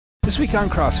This week on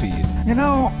CrossFeed. You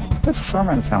know, this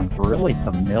sermon sounds really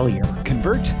familiar.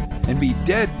 Convert and be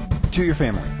dead to your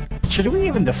family. Should we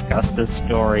even discuss this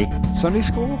story? Sunday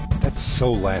school? That's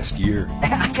so last year.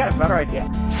 I got a better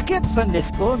idea. Skip Sunday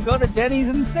school and go to Denny's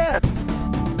instead.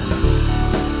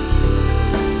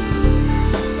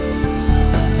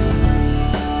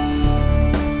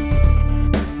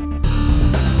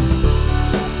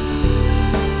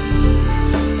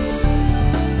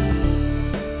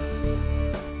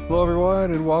 Hello,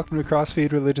 everyone, and welcome to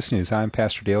CrossFeed Religious News. I'm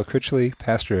Pastor Dale Critchley,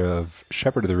 pastor of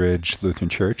Shepherd of the Ridge Lutheran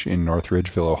Church in North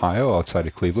Ridgeville, Ohio, outside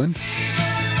of Cleveland. Hey,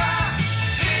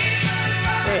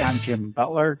 I'm Jim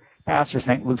Butler, pastor of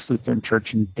St. Luke's Lutheran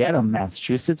Church in Dedham,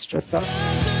 Massachusetts, just up.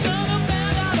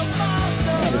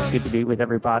 And it's good to be with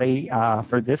everybody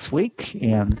for this week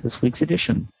and this week's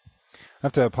edition. I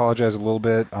have to apologize a little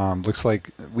bit. Looks like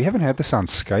we haven't had this on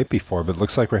Skype before, but it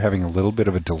looks like we're having a little bit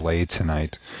of a delay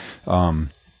tonight.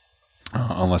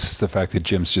 Unless it's the fact that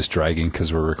Jim's just dragging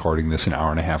because we're recording this an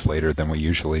hour and a half later than we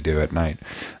usually do at night.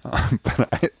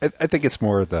 But I think it's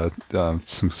more the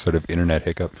some sort of internet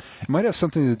hiccup. It might have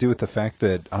something to do with the fact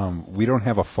that we don't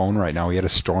have a phone right now. We had a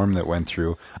storm that went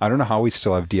through. I don't know how we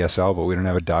still have DSL, but we don't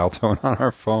have a dial tone on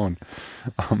our phone.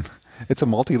 It's a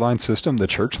multi-line system. The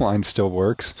church line still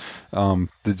works. The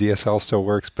DSL still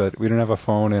works, but we don't have a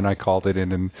phone, and I called it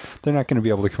in, and they're not going to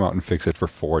be able to come out and fix it for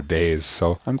 4 days.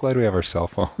 So I'm glad we have our cell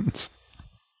phones.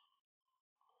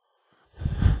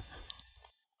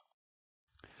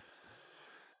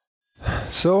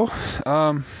 So,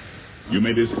 You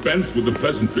may dispense with the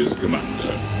pleasantries,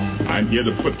 Commander. I'm here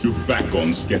to put you back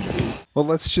on schedule. well,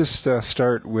 let's just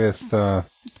start with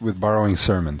borrowing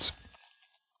sermons.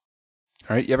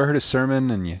 All right, you ever heard a sermon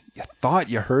and you thought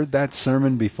you heard that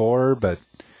sermon before, but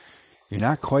you're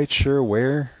not quite sure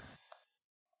where?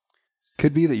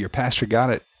 Could be that your pastor got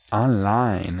it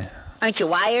online. Aren't you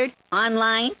wired?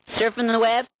 Online? Surfing the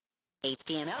web?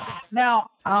 HTML?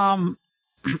 Now,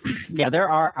 yeah, there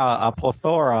are a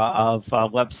plethora of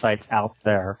websites out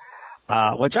there,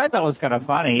 which I thought was kind of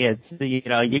funny. It's, you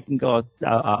can go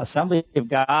Assembly of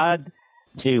God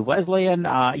to Wesleyan.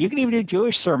 You can even do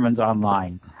Jewish sermons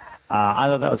online. I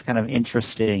thought that was kind of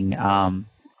interesting. One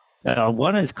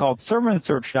is called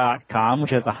sermonsearch.com,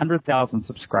 which has 100,000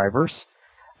 subscribers,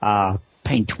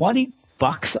 paying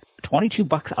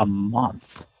 $22 a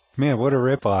month. Man, what a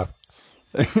ripoff.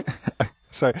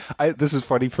 Sorry, this is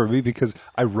funny for me because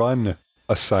I run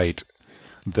a site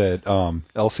that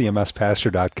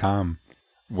lcmspastor.com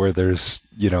where there's,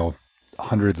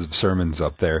 hundreds of sermons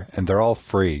up there, and they're all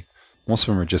free. Most of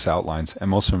them are just outlines, and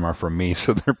most of them are from me,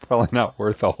 so they're probably not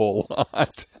worth a whole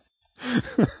lot.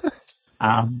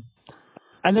 And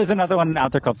there's another one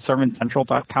out there called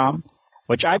sermoncentral.com,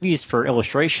 which I've used for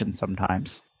illustration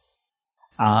sometimes.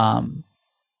 And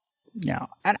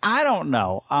I don't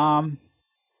know.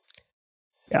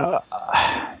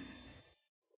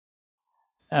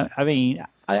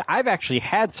 I've actually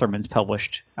had sermons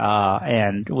published,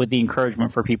 and with the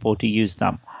encouragement for people to use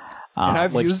them. And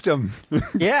I've used them.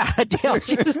 Yeah, Dale's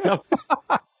used them.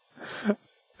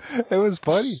 It was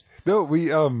funny. No,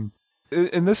 we and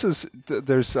this is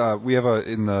there's we have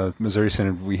in the Missouri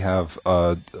Synod we have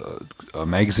a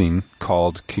magazine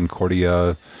called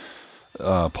Concordia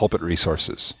Pulpit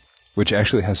Resources, which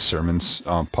actually has sermons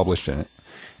published in it.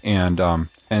 And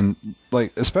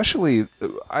like especially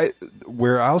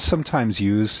where I'll sometimes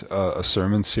use a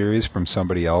sermon series from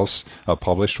somebody else, a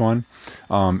published one,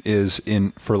 is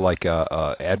for like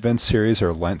a Advent series or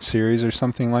a Lent series or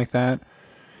something like that.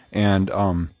 And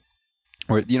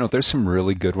where there's some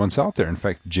really good ones out there. In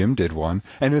fact, Jim did one,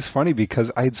 and it was funny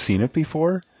because I'd seen it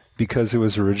before. Because it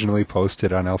was originally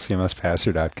posted on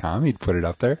lcmspastor.com, he'd put it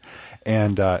up there,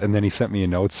 and then he sent me a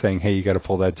note saying, "Hey, you got to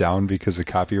pull that down because of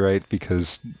copyright,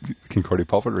 because Concordia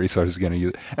Pulpit Resource is going to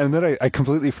use it." And then I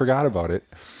completely forgot about it.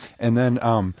 And then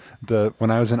when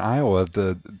I was in Iowa,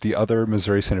 the other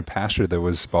Missouri Synod pastor that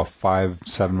was about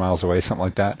 5-7 miles away, something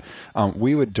like that,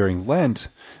 we would during Lent,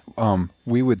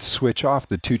 we would switch off.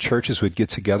 The two churches would get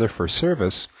together for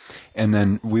service. And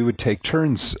then we would take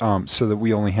turns so that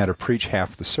we only had to preach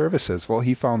half the services. Well,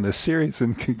 he found this series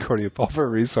in Concordia Pulpit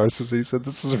Resources. He said,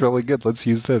 "This is really good. Let's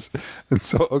use this." And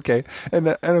so, okay.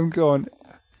 And I'm going,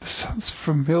 this sounds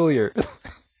familiar.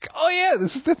 Oh, yeah,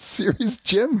 this is that series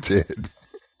Jim did.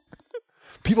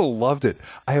 People loved it.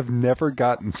 I have never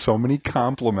gotten so many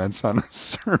compliments on a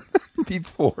sermon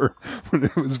before when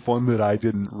it was one that I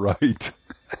didn't write.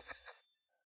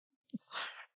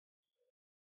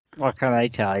 What can I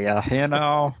tell you?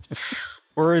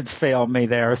 Words fail me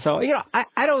there. So, I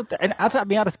don't, and I'll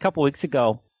be honest, a couple weeks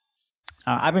ago,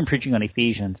 I've been preaching on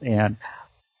Ephesians, and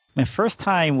the first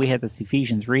time we had this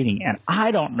Ephesians reading, and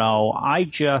I don't know,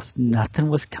 nothing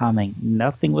was coming.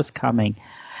 Nothing was coming.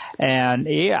 And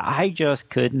yeah, I just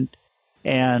couldn't.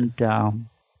 And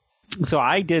so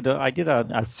I did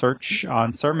a search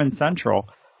on Sermon Central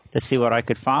to see what I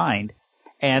could find.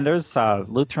 And there's a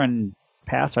Lutheran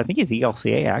pastor, I think he's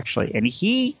ELCA actually, and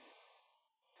he,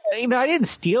 I didn't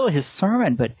steal his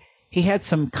sermon, but he had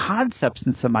some concepts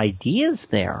and some ideas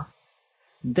there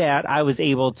that I was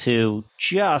able to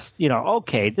just,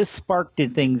 okay, this sparked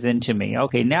things into me.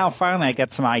 Okay, now finally I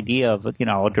got some idea of,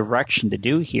 a direction to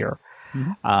do here.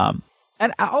 Mm-hmm.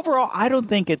 And overall, I don't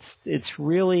think it's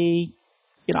really,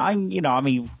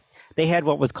 they had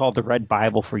what was called the Red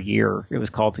Bible for years. It was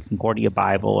called the Concordia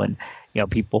Bible, and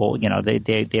people,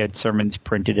 they had sermons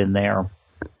printed in there.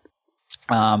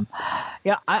 I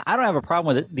don't have a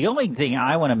problem with it. The only thing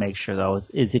I want to make sure though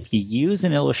is if you use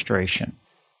an illustration,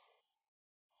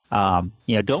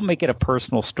 don't make it a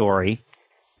personal story.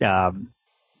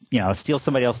 Steal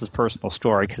somebody else's personal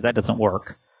story because that doesn't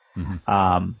work.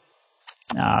 Mm-hmm.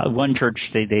 One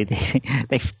church, they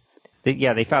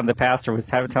found the pastor was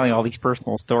telling all these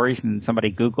personal stories, and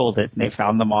somebody Googled it and they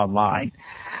found them online.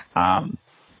 Then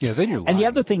you're lying. And the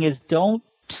other thing is, don't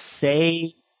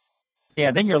say,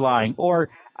 then you're lying. Or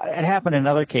it happened in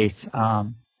another case. They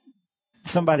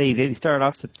started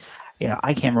off,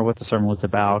 I can't remember what the sermon was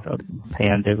about,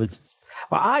 and it was,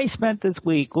 I spent this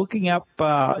week looking up,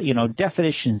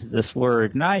 definitions of this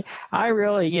word, and I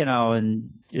really,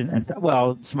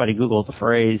 somebody Googled the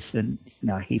phrase, and,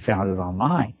 he found it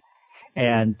online.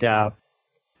 And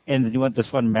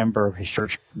this one member of his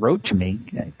church wrote to me.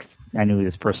 I knew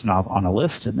this person on a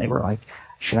list, and they were like,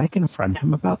 should I confront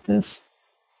him about this?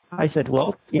 I said,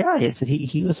 well, yeah. He said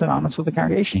he was honest with the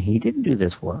congregation. He didn't do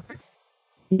this work.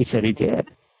 He said he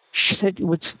did. She said,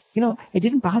 it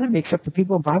didn't bother me except the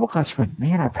people in Bible class went,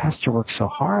 man, our pastor works so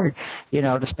hard,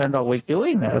 to spend all week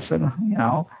doing this. And,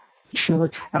 and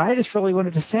I just really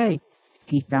wanted to say,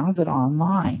 he found it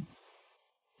online,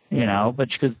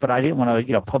 but I didn't want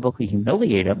to, publicly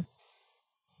humiliate him,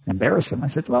 embarrass him. I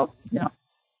said, well,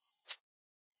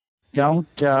 don't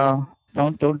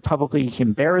publicly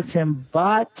embarrass him,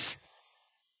 but,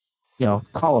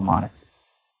 call him on it.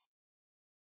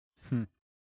 I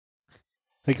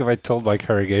think if I told my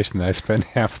congregation that I spent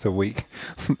half the week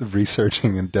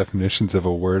researching and definitions of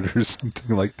a word or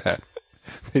something like that,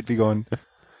 they'd be going,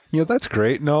 that's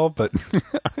great, no, but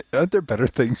aren't there better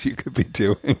things you could be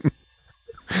doing?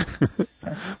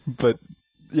 But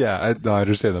yeah, I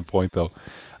understand the point though.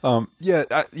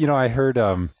 I heard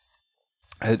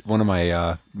one of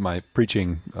my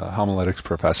preaching homiletics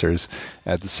professors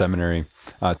at the seminary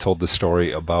told the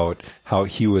story about how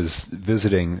he was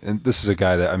visiting, and this is a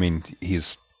guy that,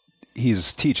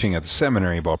 he's teaching at the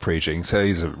seminary about preaching, so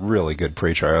he's a really good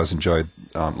preacher. I always enjoyed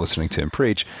listening to him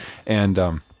preach, and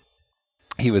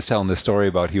he was telling this story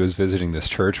about he was visiting this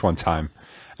church one time,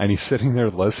 and he's sitting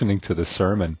there listening to the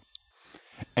sermon,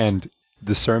 and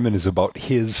the sermon is about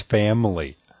his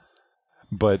family,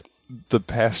 but the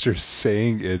pastor's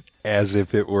saying it as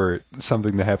if it were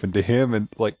something that happened to him, and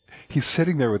he's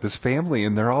sitting there with his family,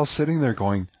 and they're all sitting there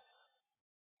going,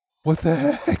 what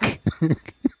the heck?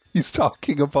 He's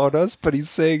talking about us, but he's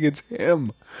saying it's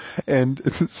him. And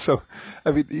so,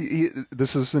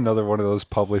 this is another one of those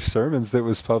published sermons that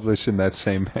was published in that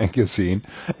same magazine,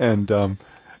 and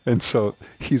so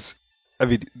he's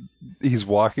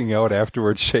walking out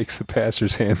afterwards, shakes the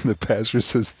pastor's hand, and the pastor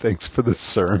says, thanks for the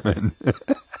sermon.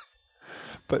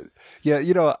 But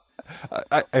yeah,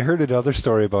 I heard another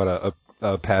story about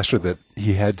a pastor that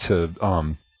he had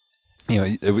to,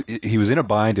 he was in a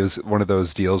bind. It was one of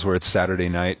those deals where it's Saturday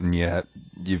night and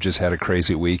you've just had a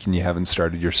crazy week and you haven't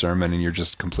started your sermon and you're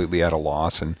just completely at a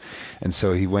loss. And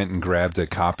so he went and grabbed a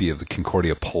copy of the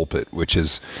Concordia Pulpit, which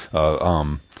is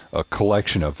a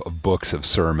collection of books of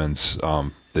sermons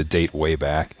that date way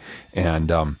back.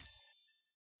 And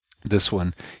this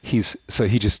one, he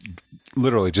just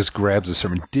literally just grabs the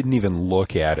sermon, didn't even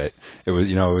look at it. It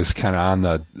was, it was kind of on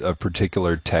a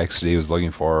particular text that he was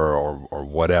looking for or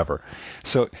whatever.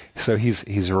 So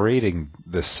he's reading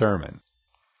this sermon,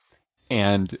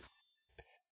 and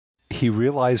he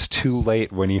realized too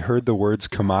late when he heard the words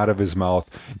come out of his mouth,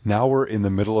 now we're in the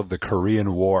middle of the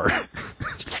Korean War.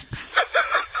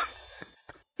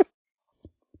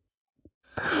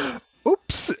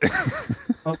 Oops.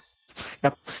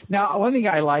 Yep. Now, one thing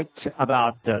I liked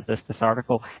about this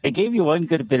article, it gave you one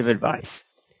good bit of advice.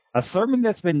 A sermon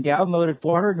that's been downloaded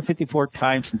 454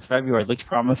 times since February looks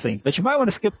promising, but you might want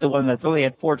to skip the one that's only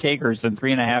had 4 takers in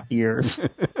 3.5 years.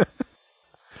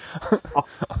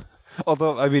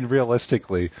 Although,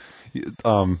 realistically,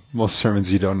 most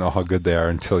sermons you don't know how good they are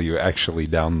until you actually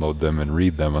download them and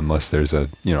read them, unless there's a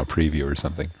preview or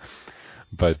something.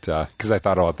 But because I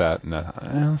thought about that,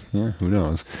 and yeah, who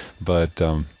knows? But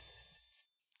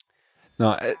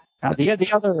no.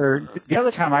 The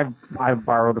other time I've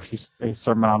borrowed a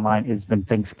sermon online has been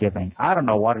Thanksgiving. I don't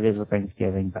know what it is with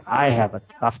Thanksgiving, but I have a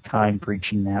tough time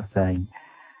preaching that thing.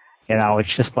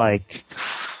 It's just like,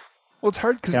 well, it's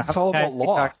hard because it's all about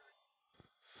law.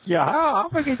 Yeah, how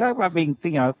can you talk about being,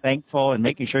 thankful and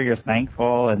making sure you're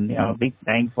thankful and, be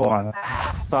thankful. And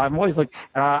so I'm always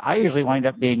I usually wind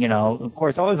up being, of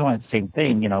course, I always want the same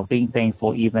thing, being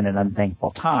thankful even in unthankful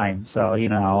times. So,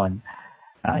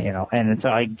 and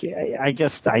so I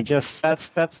just,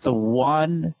 that's the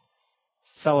one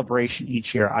celebration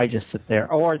each year. I just sit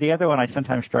there. Or the other one I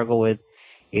sometimes struggle with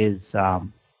is,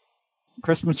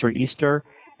 Christmas or Easter.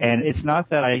 And it's not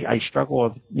that I struggle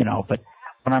with, but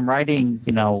when I'm writing,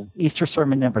 Easter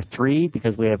sermon number 3,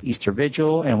 because we have Easter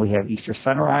Vigil and we have Easter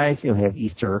Sunrise and we have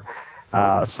Easter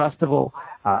Festival,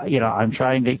 I'm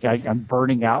I'm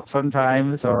burning out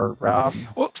sometimes, or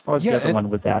what's the other one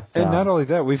with that? And not only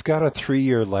that, we've got a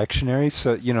 3-year lectionary,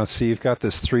 so you've got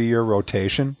this 3-year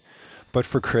rotation, but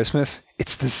for Christmas,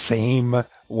 it's the same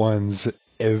ones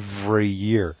every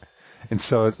year, and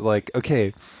so it's like,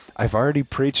 okay, I've already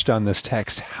preached on this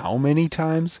text how many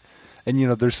times? And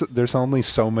there's only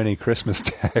so many Christmas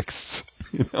texts,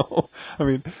 I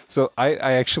mean, so I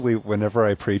actually, whenever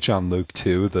I preach on Luke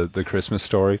 2, the Christmas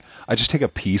story, I just take a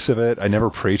piece of it. I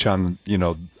never preach on,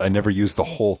 I never use the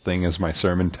whole thing as my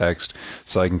sermon text,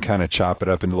 so I can kind of chop it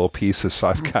up into little pieces, so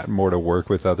I've got more to work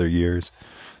with other years.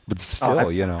 But still,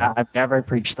 I've never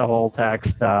preached the whole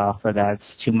text for that.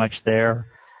 It's too much there.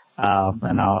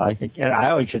 And I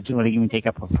always just don't even take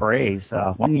up a phrase.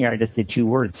 One year I just did 2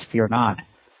 words, fear not.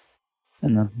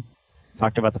 And then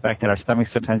talked about the fact that our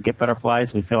stomachs sometimes get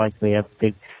butterflies. We feel like we have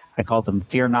I call them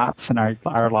fear nots in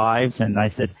our lives. And I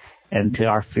said, and to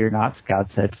our fear nots,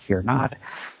 God said, fear not.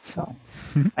 So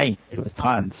I did it with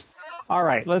puns. All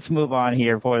right, let's move on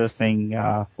here for this thing,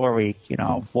 before we,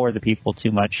 bore the people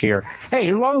too much here. Hey,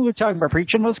 as long as we're talking about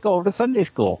preaching, let's go over to Sunday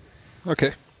school.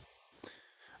 Okay.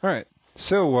 All right.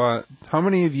 So, how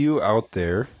many of you out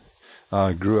there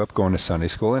grew up going to Sunday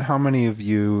school, and how many of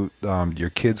you, your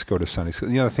kids go to Sunday school?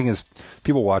 The thing is,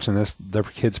 people watching this, their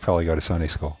kids probably go to Sunday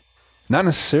school. Not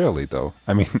necessarily, though.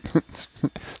 I mean,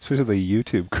 especially the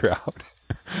YouTube crowd.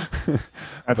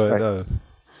 That's but,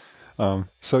 right.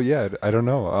 So yeah, I don't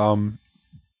know.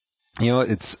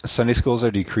 It's Sunday schools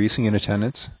are decreasing in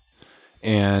attendance,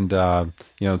 and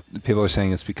people are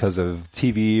saying it's because of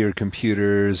TV or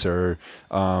computers or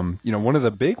one of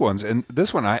the big ones. And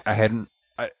this one I hadn't.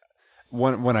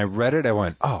 When I read it, I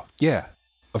went, oh, yeah,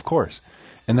 of course.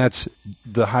 And that's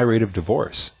the high rate of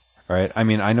divorce, right? I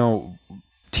mean, I know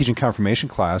teaching confirmation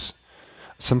class,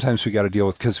 sometimes we got to deal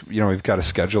with, because, we've got a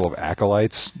schedule of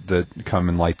acolytes that come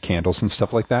and light candles and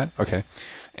stuff like that. Okay.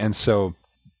 And so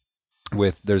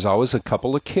there's always a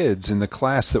couple of kids in the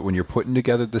class that when you're putting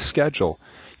together the schedule,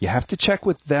 you have to check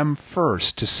with them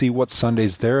first to see what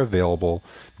Sundays they're available,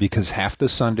 because half the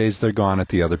Sundays they're gone at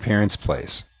the other parent's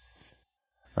place.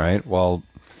 Right. Well,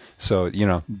 so,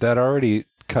 that already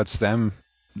cuts them,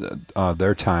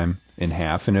 their time in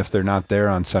half. And if they're not there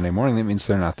on Sunday morning, that means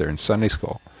they're not there in Sunday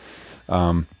school.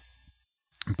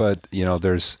 But,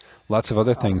 there's lots of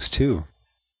other things too.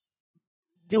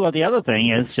 Well, the other thing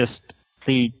is just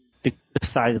the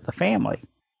size of the family.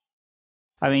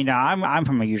 I mean, now I'm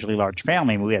from a usually large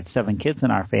family. We had 7 kids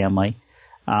in our family.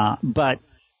 But,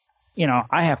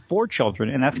 I have 4 children,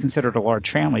 and that's considered a large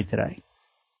family today.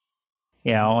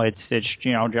 It's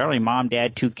generally mom,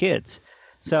 dad, 2 kids.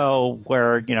 So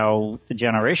where, the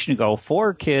generation ago,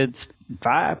 4 and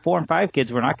 5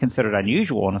 kids were not considered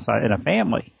unusual in a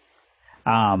family.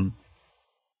 And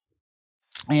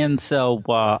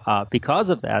so because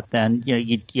of that, then,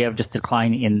 you have just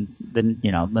decline in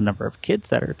the number of kids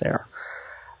that are there,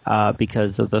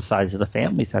 because of the size of the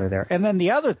families that are there. And then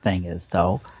the other thing is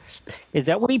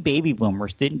that we baby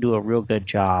boomers didn't do a real good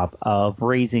job of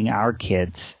raising our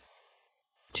kids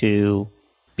to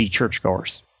be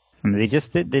churchgoers. I mean, they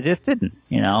just didn't,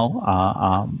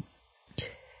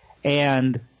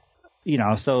 and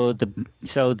so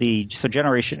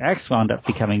Generation X wound up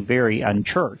becoming very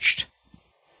unchurched.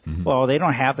 Mm-hmm. Well, they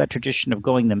don't have that tradition of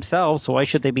going themselves, so why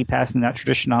should they be passing that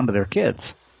tradition on to their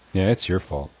kids? Yeah, it's your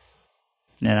fault.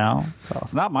 So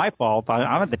it's not my fault.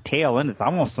 I'm at the tail end. It's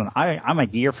almost I'm a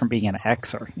year from being an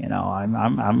Xer.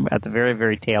 I'm at the very,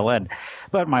 very tail end.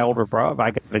 But my older brother, I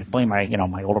could blame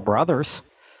my older brothers,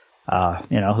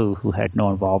 who had no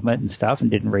involvement and stuff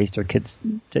and didn't raise their kids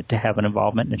to have an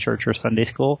involvement in the church or Sunday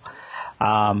school.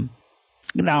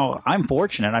 Now, I'm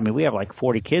fortunate. I mean, we have like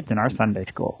 40 kids in our Sunday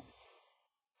school.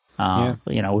 Yeah.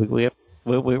 You know, we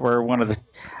were one of the,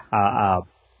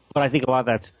 but I think a lot of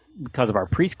that's because of our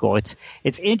preschool.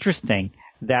 It's interesting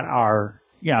that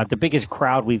the biggest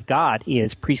crowd we've got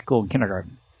is preschool and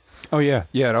kindergarten. Oh yeah,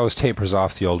 it always tapers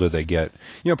off the older they get.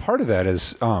 Part of that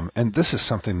is, and this is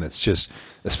something that's just,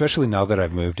 especially now that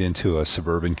I've moved into a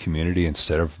suburban community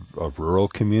instead of a rural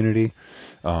community.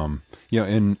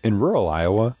 In rural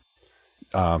Iowa,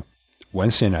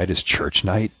 Wednesday night is church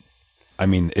night. I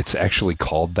mean, it's actually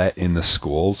called that in the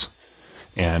schools,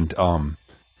 and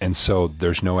so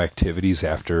there's no activities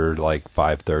after like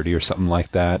 5:30 or something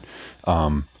like that.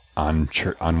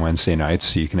 On Wednesday nights,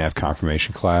 so you can have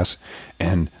confirmation class,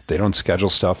 and they don't schedule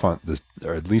stuff or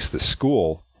at least the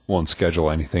school won't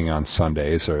schedule anything on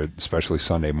Sundays, or especially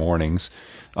Sunday mornings.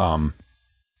 And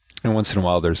once in a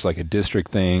while, there's like a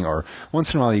district thing, or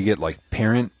once in a while you get like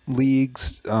parent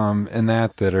leagues, and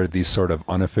that are these sort of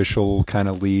unofficial kind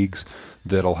of leagues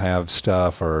that'll have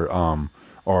stuff, or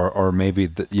maybe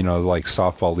like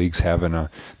softball leagues having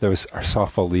our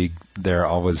softball league there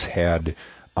always had.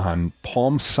 On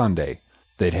Palm Sunday,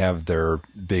 they'd have their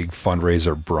big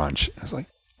fundraiser brunch. I was like,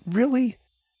 really?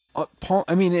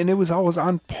 And it was always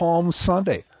on Palm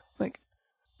Sunday. Like,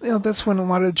 that's when a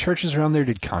lot of the churches around there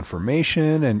did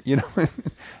confirmation, and I'm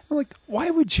like, why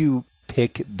would you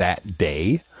pick that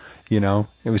day? It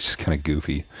was just kind of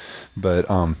goofy. But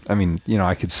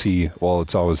I could see, well,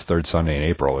 it's always third Sunday in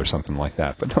April or something like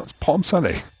that. But no, it's Palm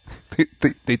Sunday.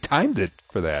 They timed it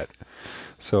for that.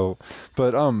 So,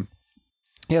 but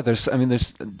yeah,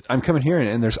 I'm coming here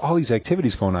and there's all these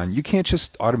activities going on. You can't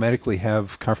just automatically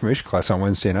have confirmation class on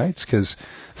Wednesday nights because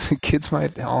the kids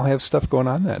might all have stuff going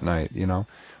on that night.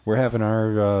 We're having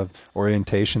our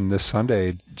orientation this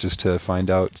Sunday just to find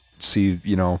out, see,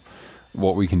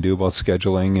 what we can do about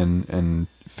scheduling and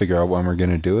figure out when we're going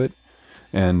to do it.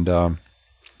 And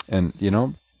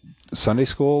Sunday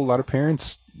school, a lot of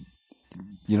parents,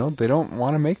 they don't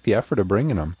want to make the effort of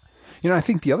bringing them. I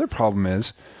think the other problem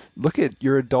is, look at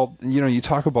your adult, you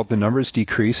talk about the numbers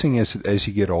decreasing as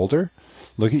you get older.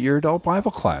 Look at your adult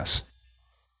Bible class.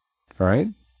 All right?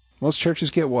 Most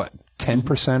churches get what?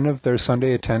 10% of their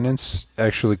Sunday attendance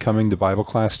actually coming to Bible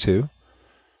class too?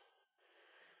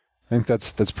 I think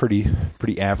that's pretty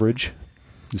average,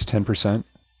 is 10%,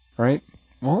 right?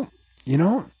 Well,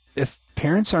 if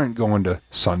parents aren't going to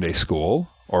Sunday school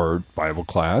or Bible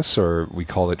class, or we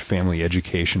call it family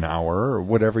education hour, or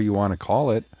whatever you want to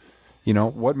call it,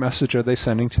 what message are they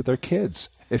sending to their kids?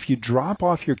 If you drop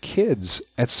off your kids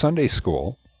at Sunday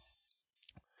school,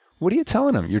 what are you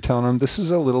telling them? You're telling them this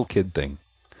is a little kid thing.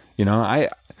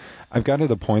 I've got to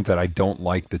the point that I don't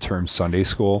like the term Sunday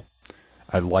school.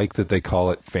 I like that they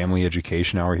call it family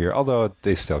education hour here, although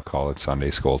they still call it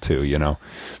Sunday school too,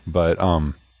 But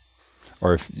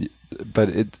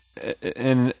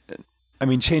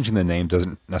changing the name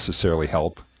doesn't necessarily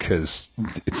help because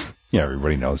it's,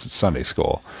 everybody knows it's Sunday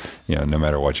school, no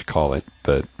matter what you call it.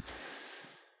 But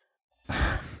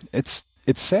it's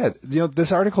sad.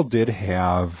 This article did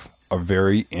have a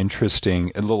very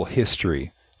interesting little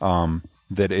history,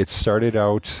 that it started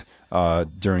out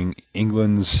during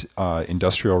England's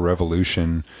Industrial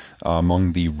Revolution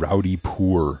among the rowdy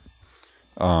poor.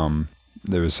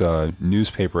 There was a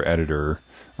newspaper editor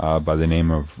by the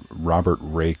name of Robert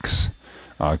Raikes,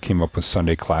 came up with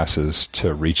Sunday classes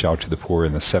to reach out to the poor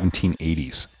in the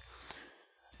 1780s.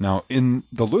 Now, in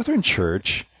the Lutheran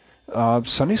Church,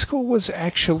 Sunday school was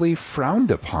actually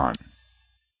frowned upon.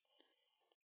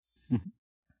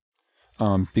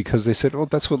 Because they said, "Oh,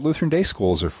 that's what Lutheran day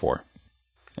schools are for,"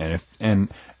 and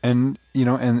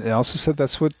they also said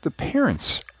that's what the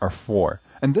parents are for.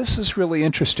 And this is really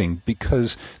interesting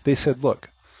because they said,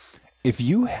 "Look, if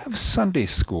you have Sunday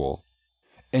school,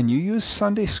 and you use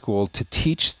Sunday school to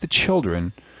teach the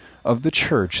children of the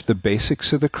church the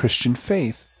basics of the Christian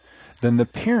faith, then the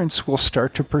parents will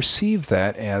start to perceive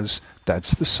that as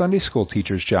that's the Sunday school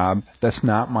teacher's job. That's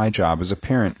not my job as a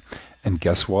parent." And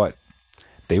guess what?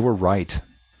 They were right.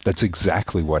 That's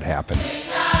exactly what happened.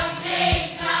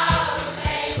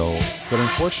 But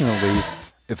unfortunately,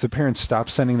 if the parents stop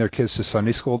sending their kids to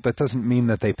Sunday school, that doesn't mean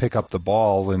that they pick up the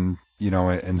ball and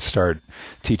start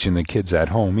teaching the kids at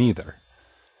home either.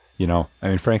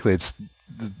 Frankly, it's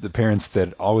the parents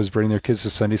that always bring their kids to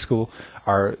Sunday school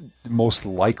are most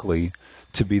likely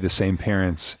to be the same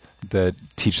parents that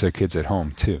teach their kids at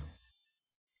home too,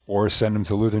 or send them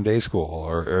to Lutheran day school,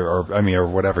 or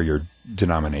whatever your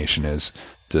denomination is,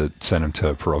 to send them to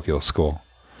a parochial school.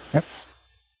 Yep.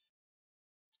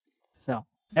 So,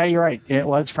 yeah, you're right. It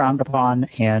was frowned upon,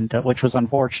 and which was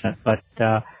unfortunate. But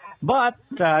But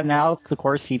now, of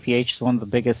course, CPH is one of the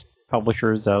biggest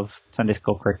publishers of Sunday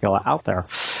school curricula out there.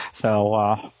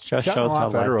 So just It's gotten shows a how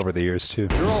lot better over the years, too.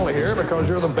 You're only here because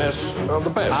you're the best of the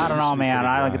best. I don't know, man.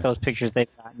 I look at those pictures they've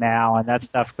got now, and that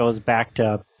stuff goes back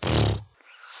to the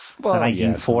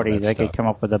 1940s. They could come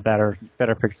up with a better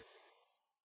picture.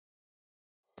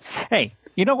 Hey,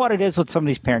 you know what it is with some of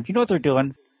these parents? You know what they're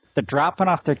doing? They're dropping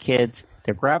off their kids.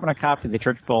 They're grabbing a copy of the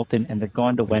church bulletin, and they're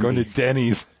going to Wendy's. Going to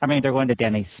Denny's. I mean, they're going to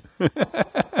Denny's. All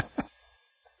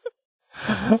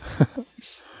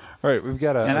right, we've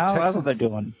got that's what they're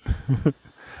doing.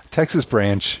 Texas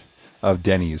branch of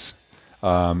Denny's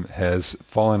has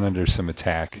fallen under some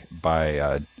attack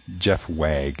by Jeff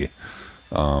Wagg.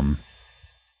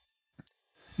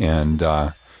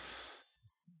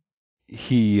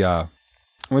 He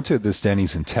went to this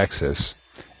Denny's in Texas,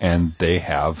 and they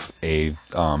have a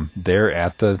there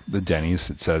at the Denny's,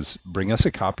 it says, bring us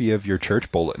a copy of your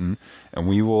church bulletin, and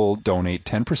we will donate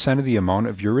 10% of the amount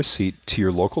of your receipt to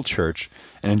your local church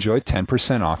and enjoy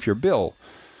 10% off your bill.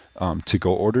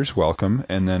 To-go orders welcome,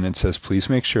 and then it says, please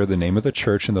make sure the name of the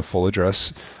church and the full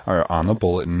address are on the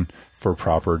bulletin for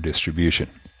proper distribution.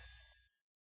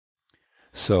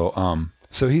 So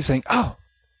he's saying, oh,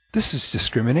 this is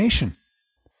discrimination,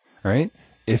 right?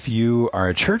 If you are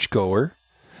a churchgoer,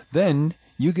 then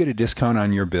you get a discount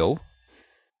on your bill.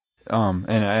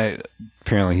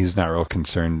 Apparently he's not real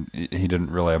concerned. He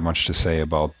didn't really have much to say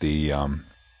about the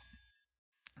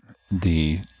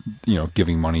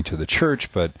giving money to the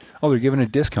church, but they're giving a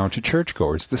discount to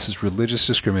churchgoers. This is religious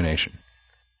discrimination.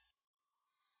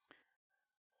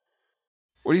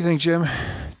 What do you think, Jim?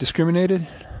 Discriminated?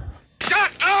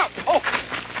 Shut up! Oh,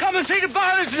 come and see the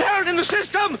violence inherent in the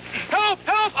system! Help!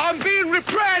 Help! I'm being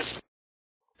repressed!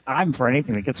 I'm for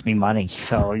anything that gets me money,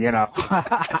 so, On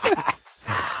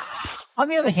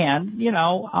the other hand,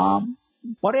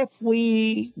 what if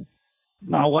it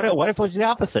was the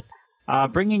opposite?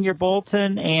 Bring in your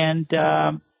bulletin and,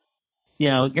 you're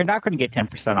not going to get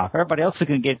 10% off. Everybody else is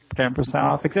going to get 10%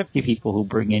 off except you people who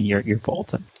bring in your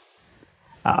bulletin.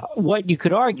 What you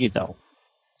could argue, though,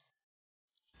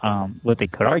 what they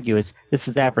could argue is this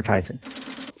is advertising.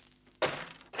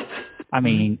 I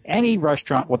mean, any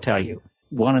restaurant will tell you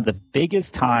one of the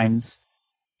biggest times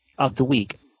of the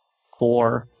week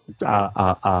for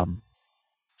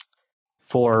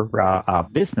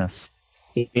business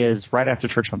is right after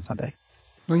church on Sunday.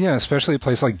 Well, yeah, especially a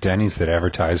place like Denny's that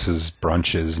advertises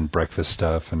brunches and breakfast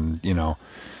stuff, and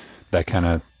that kind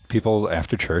of people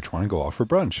after church want to go out for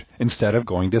brunch instead of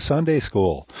going to Sunday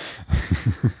school.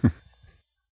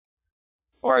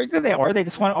 Or they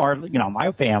just want,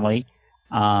 my family,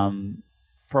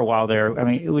 for a while there, I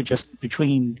mean, it was just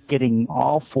between getting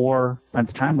all four, at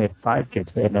the time we had 5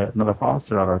 kids, we had another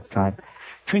foster daughter at the time,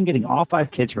 between getting all 5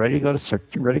 kids ready to go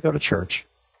to church,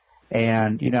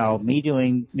 and, me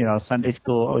doing, Sunday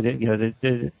school, or, me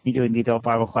doing the adult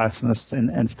Bible class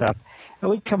and stuff,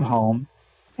 and we'd come home,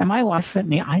 and my wife and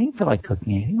me, I didn't feel like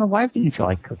cooking anything. My wife didn't feel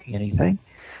like cooking anything.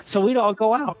 So we'd all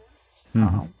go out.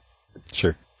 Mm-hmm.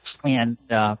 Sure. And,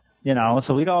 so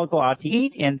we'd all go out to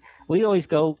eat, and we'd always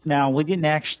go. Now, we didn't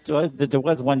actually, there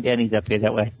was one Denny's up here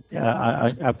that way,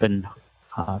 up in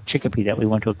Chicopee that we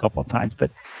went to a couple of times.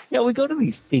 But, we go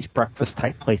to these breakfast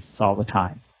type places all the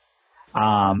time.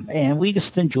 And we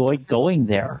just enjoyed going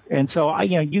there. And so,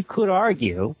 you could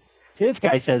argue, this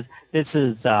guy says this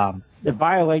is, it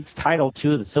violates Title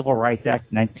II of the Civil Rights Act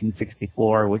of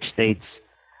 1964, which states,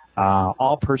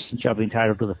 all persons shall be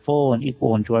entitled to the full and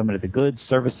equal enjoyment of the goods,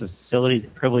 services, facilities,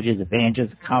 privileges,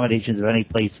 advantages, accommodations of any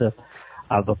place of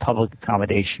a public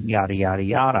accommodation, yada, yada,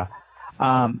 yada.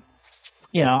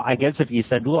 I guess if you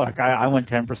said, look, I went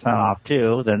 10% off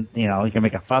too, then, you can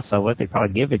make a fuss of it. They'd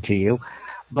probably give it to you.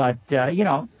 But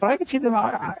I could see them,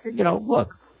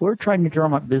 look, we're trying to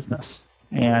drum up business.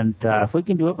 And if we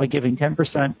can do it by giving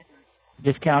 10%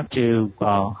 discount to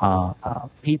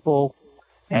people,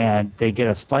 and they get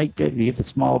a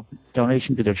small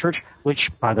donation to their church,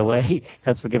 which, by the way,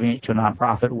 because we're giving it to a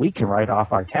nonprofit, we can write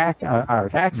off our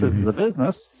taxes as a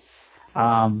business.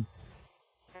 Then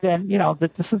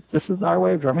this is our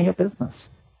way of drumming up business.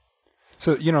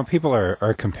 So people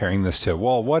are comparing this to,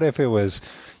 well, what if it was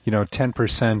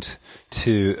 10%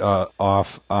 to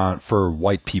off for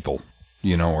white people,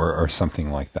 or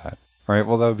something like that. All right,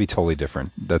 well, that would be totally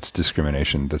different. That's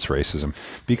discrimination. That's racism.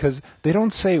 Because they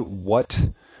don't say what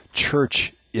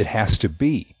church it has to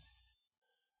be.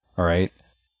 All right?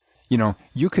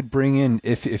 You could bring in,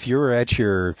 if you're at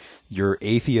your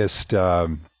atheist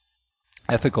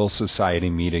ethical society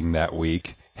meeting that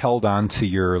week, held on to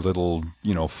your little,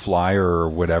 flyer or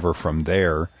whatever from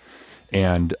there,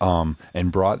 and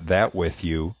brought that with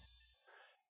you.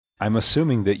 I'm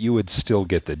assuming that you would still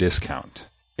get the discount.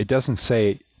 It doesn't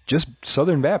say just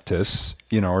Southern Baptists,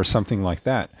 or something like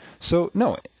that. So,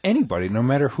 no, anybody, no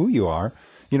matter who you are,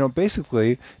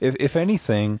 basically, if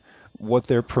anything, what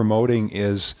they're promoting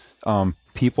is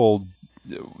people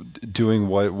doing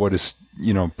what is,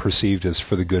 perceived as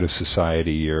for the good of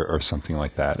society or something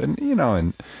like that.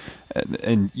 And,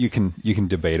 and you can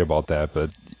debate about that, but,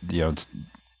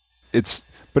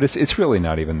 it's really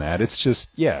not even that. It's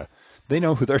just, they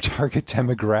know who their target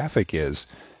demographic is.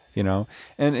 And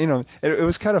it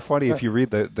was kind of funny if you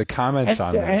read the comments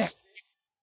on this.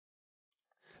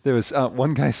 There was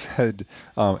one guy said,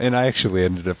 and I actually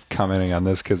ended up commenting on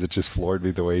this because it just floored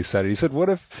me the way he said it. He said, "What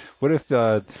if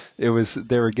it was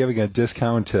they were giving a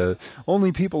discount to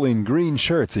only people in green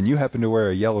shirts, and you happen to wear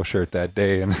a yellow shirt that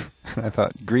day?" And I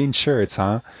thought, green shirts,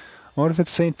 huh? What if it's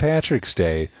St. Patrick's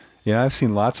Day? I've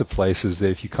seen lots of places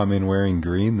that if you come in wearing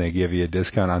green, they give you a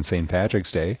discount on St.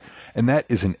 Patrick's Day. And that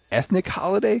is an ethnic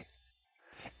holiday.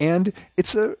 And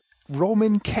it's a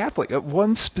Roman Catholic,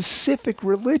 one specific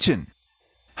religion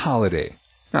holiday.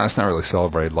 Now, it's not really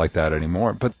celebrated like that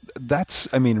anymore. But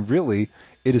really,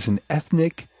 it is an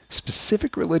ethnic,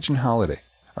 specific religion holiday.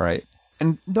 All right?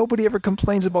 And nobody ever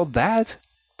complains about that.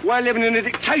 We're living in a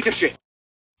dictatorship.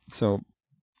 So,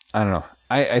 I don't know.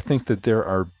 I think that there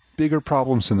are bigger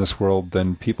problems in this world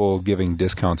than people giving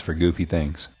discounts for goofy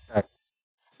things.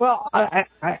 Well,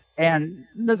 and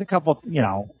there's a couple,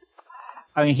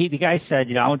 the guy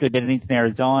said, I went to Denny in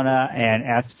Arizona and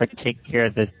asked if I could take care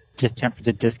of the just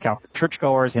 10% discount for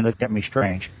churchgoers, and looked at me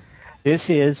strange. This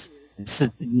is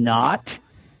not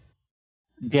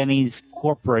Denny's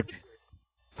corporate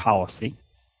policy.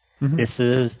 Mm-hmm. This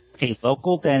is a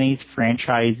local Denny's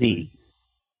franchisee.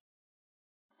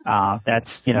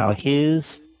 That's,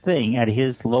 his thing at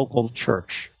his local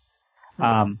church,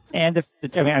 and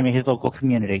his local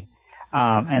community.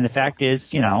 And the fact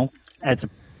is, as a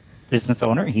business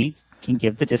owner, he can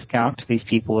give the discount to these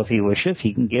people if he wishes.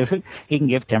 He can give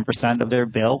 10% of their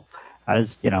bill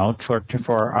as for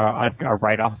a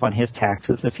write-off on his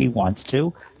taxes if he wants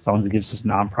to, as long as he gives us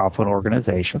nonprofit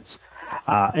organizations.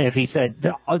 If he said,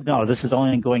 no, this is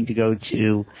only going to go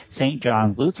to St.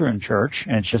 John's Lutheran Church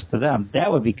and it's just to them,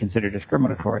 that would be considered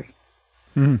discriminatory.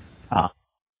 Mm-hmm.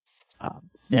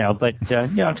 But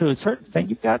to a certain extent,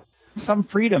 you've got some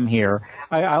freedom here.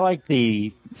 I like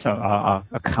a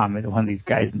comment one of these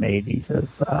guys made. He says,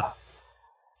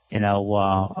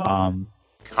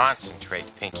 concentrate,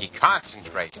 Pinky,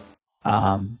 concentrate.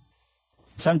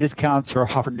 Some discounts are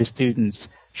offered to students.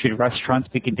 Should restaurants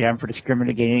be condemned for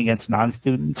discriminating against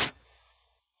non-students?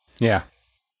 Yeah.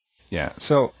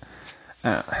 So,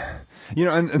 and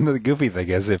the goofy thing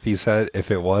is, if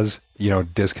it was,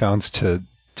 discounts to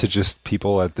just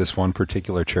people at this one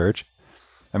particular church,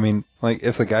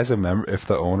 if the guy's a member, if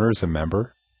the owner is a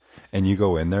member, and you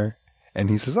go in there, and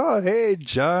he says, "Oh, hey,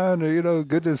 John,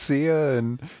 good to see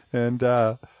you," and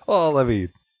let me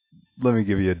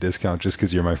give you a discount just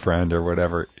because you're my friend or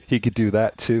whatever. He could do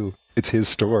that too. It's his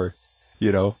store,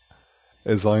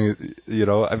 as long as,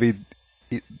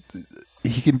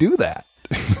 he can do that.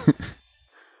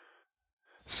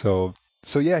 So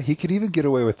yeah, he could even get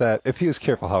away with that if he was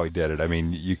careful how he did it.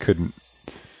 You couldn't,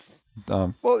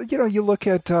 you look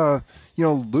at,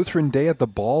 Lutheran Day at the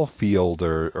ball field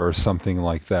or something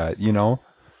like that,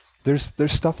 there's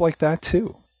stuff like that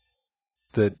too,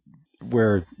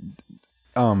 where,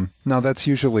 now that's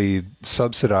usually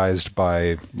subsidized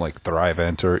by like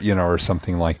Thrivent or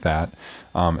something like that,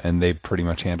 and they pretty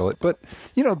much handle it. But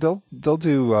they'll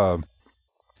do,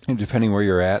 depending where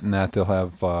you're at, and that they'll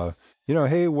have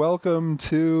hey, welcome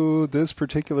to this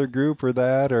particular group or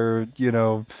that, or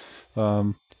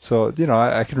so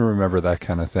I can remember that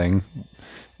kind of thing.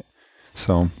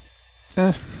 So,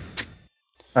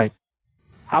 right.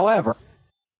 However,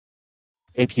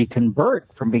 if you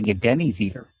convert from being a Denny's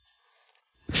eater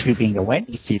to being a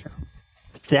Wendy's eater,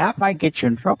 that might get you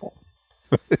in trouble.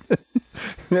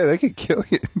 Yeah, they could kill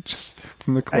you just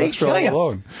from the cholesterol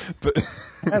alone. But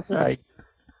that's right.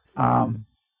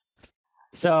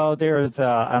 So there's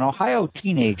an Ohio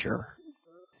teenager,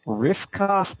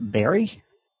 Rivka Berry,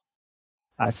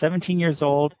 17 years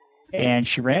old, and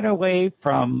she ran away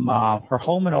from her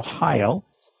home in Ohio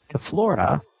to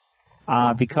Florida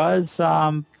because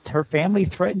her family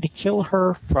threatened to kill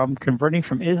her from converting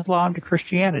from Islam to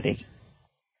Christianity.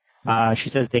 She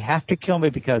says, they have to kill me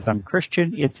because I'm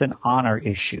Christian. It's an honor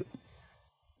issue.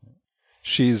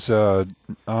 She's her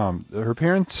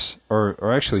parents,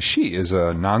 or actually she is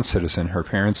a non-citizen. Her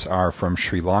parents are from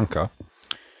Sri Lanka,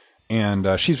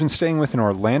 and she's been staying with an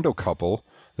Orlando couple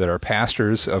that are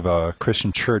pastors of a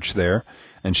Christian church there,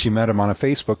 and she met them on a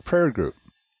Facebook prayer group.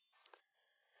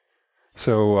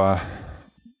 So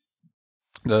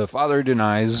the father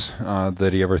denies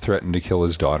that he ever threatened to kill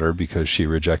his daughter because she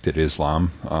rejected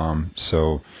Islam.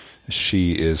 So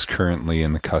she is currently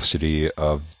in the custody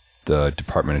of the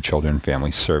Department of Children and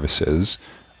Family Services,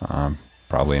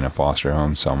 probably in a foster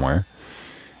home somewhere.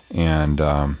 And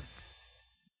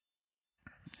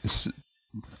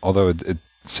although it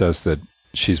says that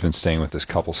she's been staying with this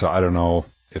couple, so I don't know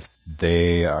if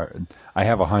they are. I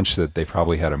have a hunch that they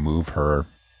probably had to move her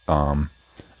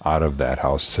out of that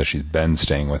house. So she's been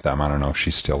staying with them. I don't know if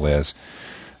she still is.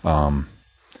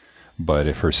 But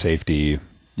if her safety,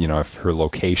 if her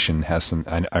location has some,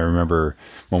 I remember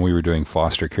when we were doing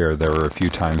foster care, there were a few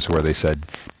times where they said,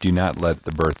 do not let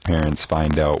the birth parents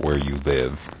find out where you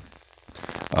live.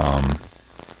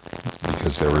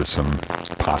 Because there were some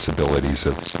possibilities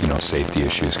of, safety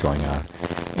issues going on.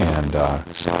 And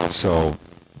so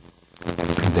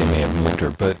they may have moved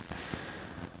her. But,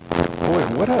 boy,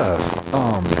 what a,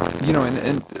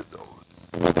 and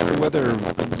whether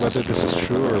this is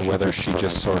true or whether she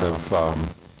just sort of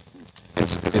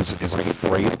is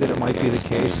afraid that it might be the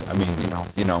case. I mean,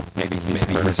 maybe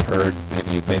he's heard,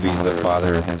 maybe the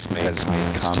father has made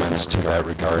comments to that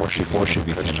regard before she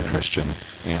became a Christian,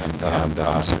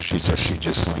 and so she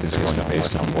just is going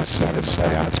based on what's said in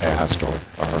the past, or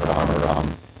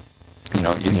you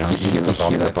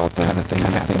hear about that kind of thing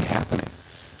happening.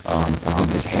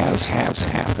 It has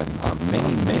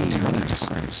happened many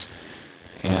times.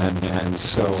 And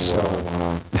so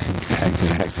in fact,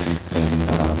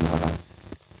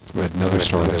 read another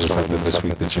story that was like this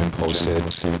week that Jim posted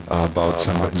about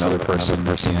another person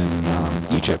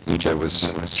in Egypt that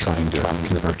was trying to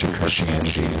convert to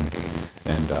Christianity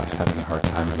and having a hard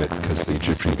time of it because the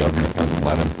Egyptian government wouldn't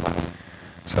let him.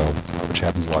 So, which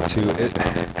happens a lot too.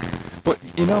 But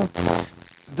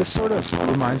this sort of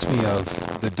reminds me of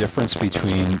the difference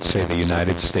between, say, the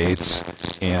United States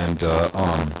and a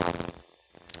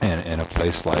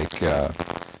place like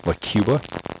Cuba,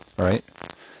 right?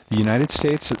 The United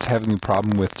States is having a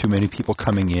problem with too many people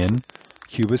coming in.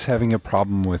 Cuba's having a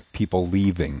problem with people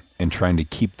leaving and trying to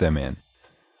keep them in.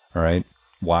 All right?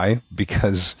 Why?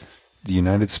 Because the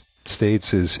United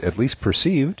States is at least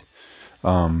perceived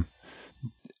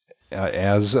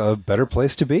as a better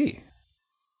place to be.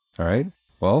 All right?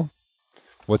 Well,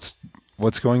 what's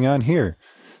going on here?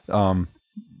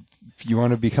 If you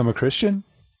want to become a Christian,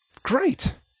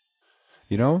 great.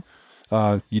 You don't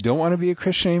want to be a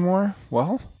Christian anymore?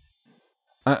 Well,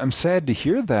 I'm sad to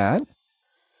hear that.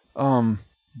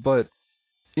 But,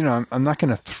 I'm not going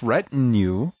to threaten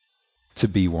you to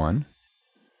be one.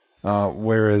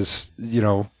 Whereas,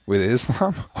 with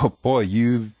Islam, oh boy,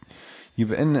 you've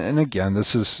and again,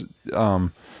 this is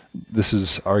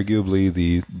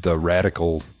arguably the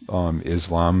radical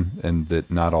Islam, and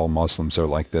that not all Muslims are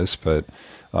like this, but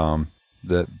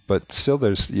still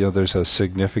there's a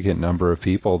significant number of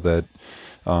people that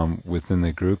within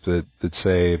the group that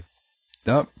say,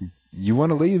 no, you want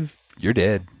to leave, you're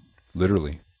dead,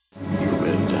 literally. You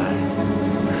will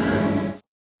die.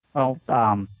 Well,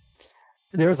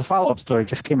 there was a follow-up story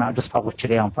just came out, just published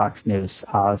today on Fox News.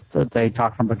 They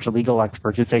talked to a bunch of legal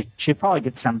experts who say she'd probably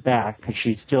get sent back because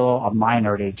she's still a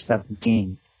minor at age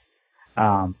 17.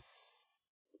 But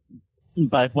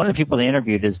one of the people they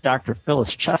interviewed is Dr.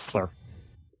 Phyllis Chesler,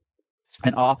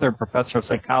 an author and professor of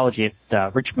psychology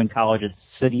at Richmond College at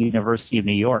City University of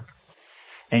New York.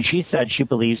 And she said she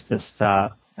believes this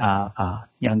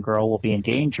young girl will be in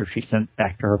danger if she's sent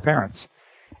back to her parents.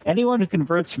 Anyone who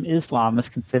converts from Islam is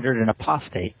considered an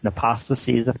apostate. An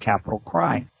apostasy is a capital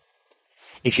crime.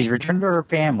 If she's returned to her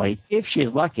family, if she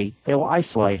is lucky, they will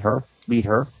isolate her, beat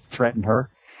her, threaten her.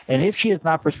 And if she is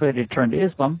not persuaded to turn to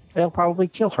Islam, they'll probably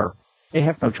kill her. They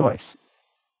have no choice.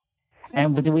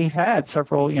 And we've had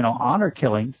several, honor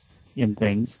killings and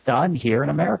things done here in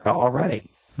America already.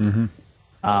 Mm-hmm.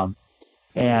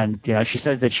 And she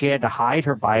said that she had to hide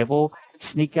her Bible,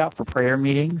 sneak out for prayer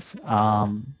meetings.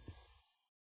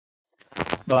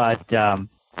 But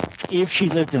if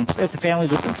the family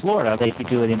lived in Florida, they could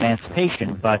do an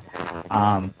emancipation. But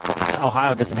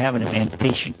Ohio doesn't have an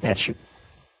emancipation statute,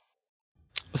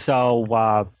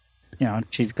 so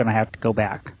she's going to have to go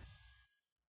back.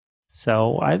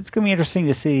 So it's going to be interesting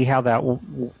to see how that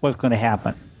what's going to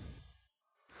happen.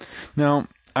 Now,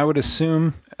 I would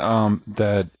assume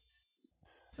that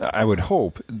I would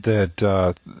hope that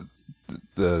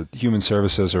the Human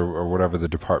Services or whatever the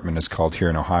department is called here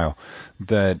in Ohio,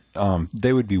 that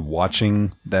they would be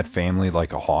watching that family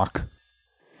like a hawk.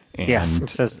 And, yes, it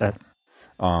says that.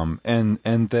 And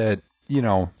that,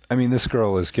 this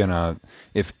girl is gonna,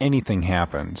 if anything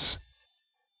happens,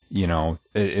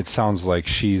 it sounds like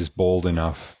she's bold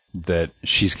enough that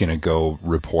she's going to go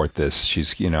report this.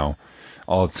 She's,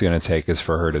 all it's going to take is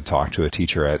for her to talk to a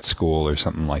teacher at school or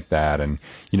something like that. And,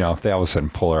 if they all of a sudden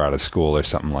pull her out of school or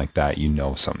something like that,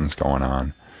 something's going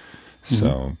on.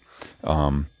 So,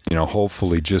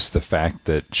 hopefully just the fact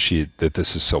that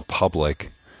this is so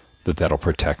public, that'll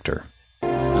protect her.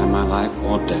 By my life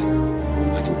or death,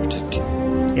 I can protect you.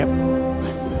 Yep.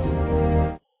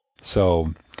 I will.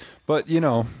 So, but,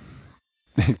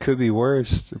 it could be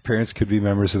worse. Their parents could be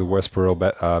members of the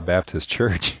Westboro Baptist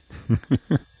Church.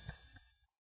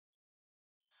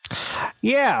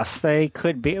 Yes, they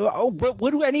could be. Oh, but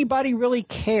would anybody really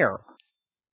care?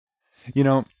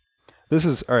 This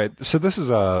is all right. So this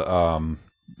is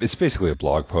it's basically a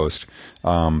blog post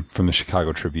from the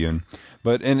Chicago Tribune,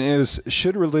 and it was,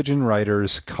 should religion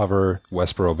writers cover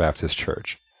Westboro Baptist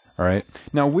Church? All right.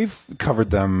 Now we've covered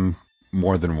them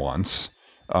more than once,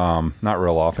 not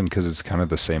real often because it's kind of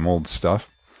the same old stuff.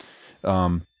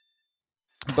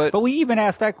 But we even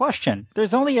asked that question.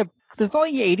 There's only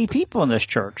 80 people in this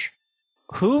church.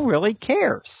 Who really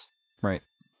cares? Right.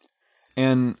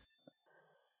 And,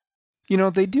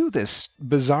 they do this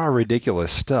bizarre,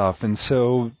 ridiculous stuff. And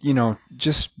so,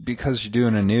 just because you're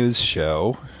doing a news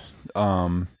show,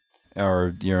 or,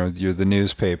 you're the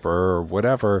newspaper or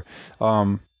whatever,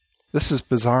 this is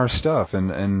bizarre stuff.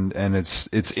 And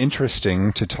it's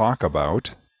interesting to talk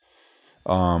about.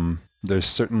 There's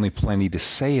certainly plenty to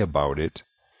say about it.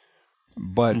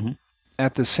 But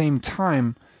at the same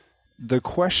time, the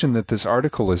question that this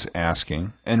article is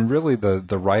asking, and really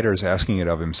the writer is asking it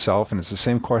of himself, and it's the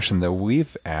same question that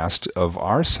we've asked of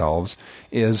ourselves,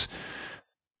 is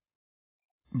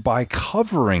by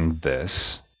covering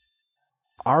this,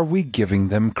 are we giving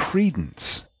them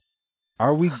credence?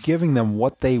 Are we giving them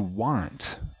what they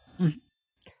want? Talked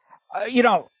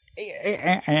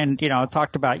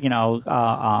about,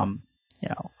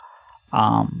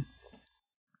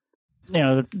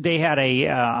 they had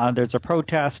there's a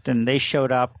protest and they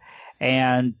showed up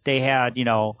and they had,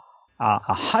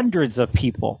 hundreds of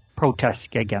people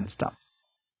protesting against them.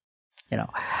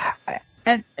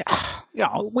 And,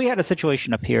 we had a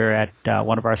situation up here at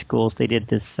one of our schools. They did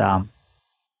this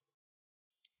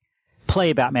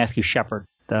play about Matthew Shepard,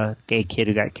 the gay kid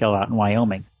who got killed out in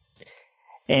Wyoming,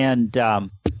 and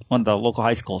one of the local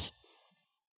high schools.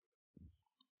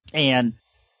 And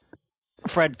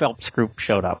Fred Phelps' group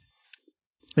showed up.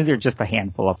 There were just a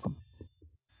handful of them,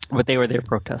 but they were there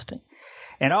protesting.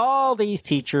 And all these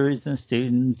teachers and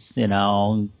students,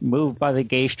 moved by the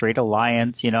Gay Straight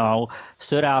Alliance,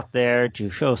 stood out there to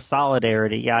show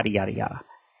solidarity, yada, yada, yada.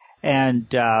 And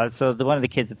so one of the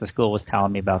kids at the school was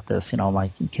telling me about this,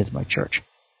 my kids in my church.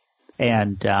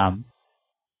 And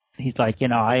he's like, he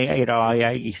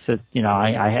said,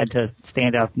 I had to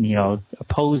stand up and,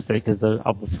 oppose it because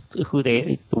of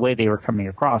the way they were coming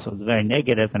across. It was very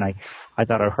negative, and I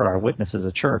thought I heard our witness as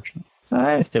a church. So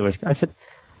I looked at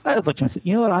him and said,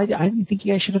 you know what I didn't think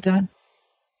you guys should have done?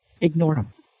 Ignored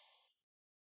them.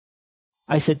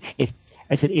 I said, if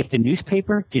the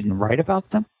newspaper didn't write about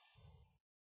them,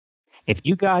 if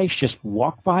you guys just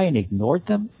walked by and ignored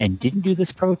them and didn't do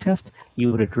this protest,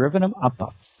 you would have driven them up a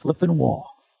flipping wall.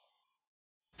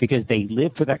 Because they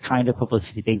live for that kind of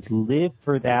publicity. They live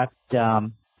for that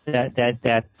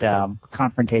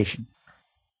confrontation.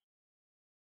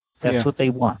 That's what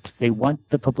they want. They want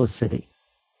the publicity.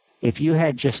 If you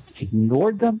had just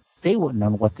ignored them, they wouldn't know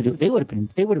what to do. They would have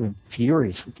been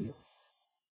furious with you.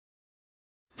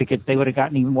 Because they would have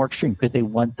gotten even more extreme because they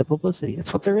want the publicity.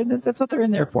 That's what they're in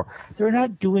there for. They're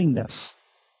not doing this.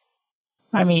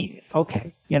 I mean,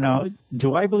 okay,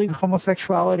 do I believe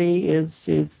homosexuality is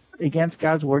against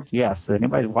God's word? Yes.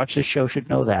 Anybody who watches this show should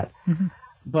know that. Mm-hmm.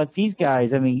 But these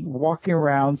guys, walking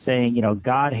around saying,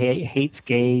 God hates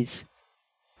gays,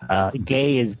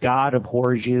 gay is God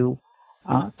abhors you.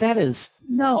 That is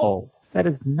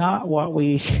not what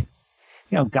we,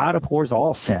 God abhors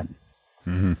all sin.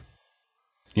 Mm-hmm.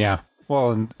 Yeah.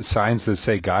 Well, and signs that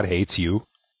say God hates you.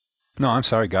 No, I'm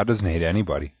sorry. God doesn't hate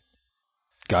anybody.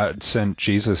 God sent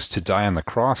Jesus to die on the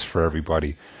cross for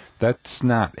everybody. That's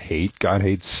not hate. God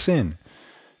hates sin.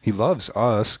 He loves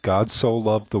us. God so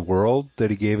loved the world that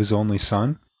he gave his only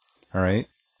son. All right.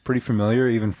 Pretty familiar.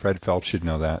 Even Fred Phelps should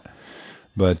know that.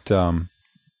 But,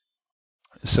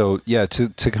 so yeah, to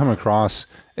come across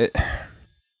it,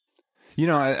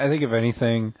 I think if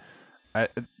anything,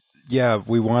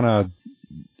 we want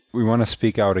to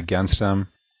speak out against them.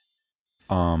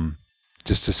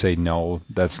 Just to say, no,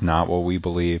 that's not what we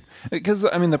believe. Because,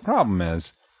 the problem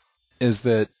is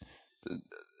that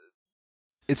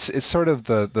it's sort of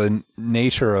the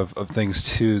nature of things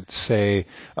to say,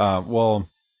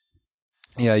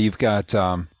 you've got,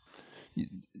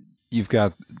 you've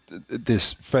got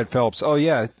this Fred Phelps. Oh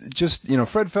yeah, just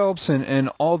Fred Phelps and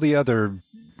all the other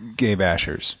gay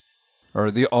bashers,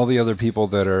 or all the other people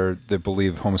that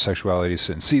believe homosexuality is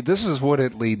sin. See, this is what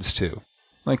it leads to.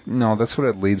 Like, no, that's what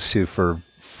it leads to for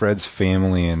Fred's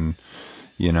family and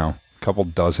a couple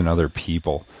dozen other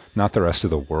people, not the rest of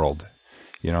the world.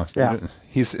 Yeah.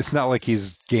 It's not like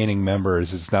he's gaining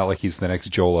members. It's not like he's the next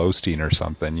Joel Osteen or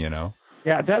something.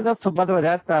 Yeah, that's by the way.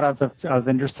 That I was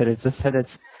interested. It just said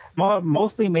it's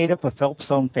mostly made up of Phelps'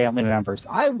 own family members.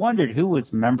 I wondered who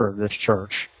was a member of this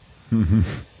church. Mm-hmm.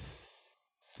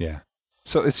 Yeah.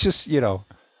 So it's just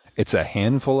it's a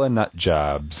handful of nut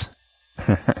jobs,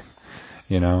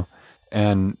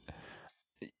 and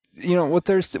what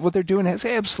they're doing has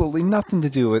absolutely nothing to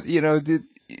do with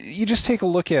you just take a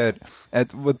look at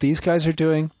what these guys are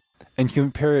doing and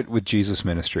compare it with Jesus'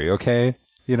 ministry, okay?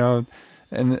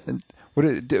 And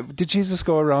did Jesus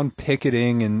go around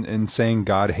picketing and saying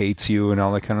God hates you and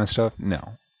all that kind of stuff? No.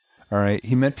 All right.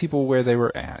 He met people where they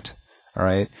were at. All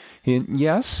right. He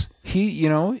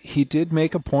did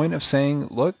make a point of saying,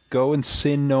 look, go and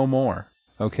sin no more.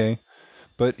 Okay.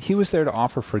 But he was there to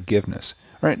offer forgiveness.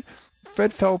 All right.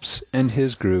 Fred Phelps and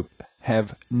his group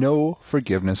have no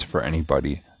forgiveness for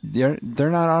anybody. They're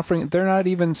not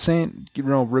even saying,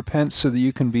 repent so that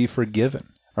you can be forgiven.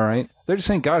 All right. They're just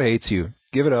saying God hates you.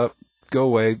 Give it up. Go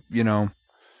away.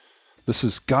 This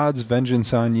is God's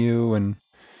vengeance on you. And,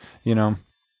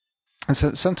 and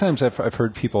so sometimes I've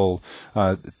heard people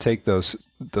take those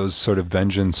sort of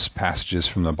vengeance passages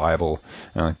from the Bible,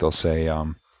 and like they'll say,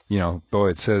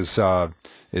 it says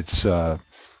it's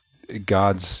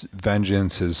God's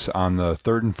vengeance is on the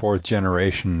third and fourth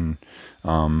generation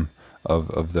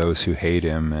of those who hate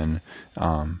Him, and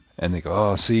they go,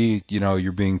 oh, see,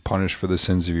 you're being punished for the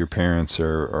sins of your parents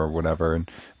or whatever,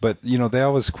 but they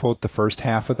always quote the first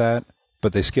half of that,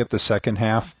 but they skip the second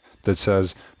half that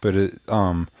says, but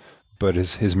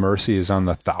his mercy is on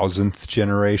the 1,000th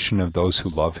generation of those who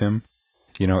love Him.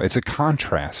 It's a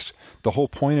contrast. The whole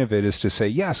point of it is to say,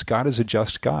 yes, God is a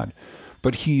just God,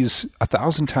 but He's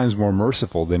 1,000 times more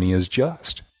merciful than He is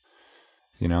just.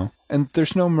 And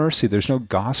there's no mercy, there's no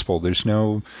gospel, there's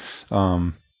no.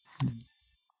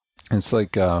 It's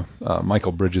like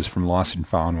Michael Bridges from Lost and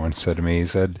Found once said to me. He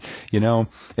said,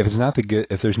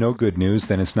 if there's no good news,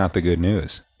 then it's not the good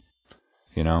news.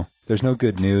 There's no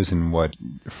good news in what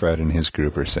Fred and his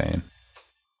group are saying.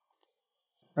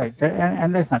 Right,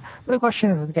 and there's not. But the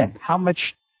question is, again, how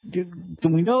much do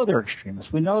we know they're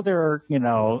extremists? We know they're,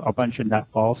 a bunch of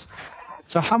nutballs.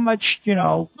 So how much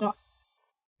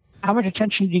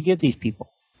attention do you give these people?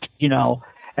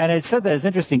 And it said that it's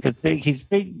interesting because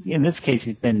in this case,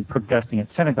 he's been protesting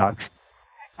at synagogues.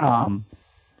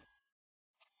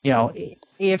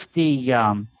 If the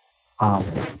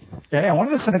and one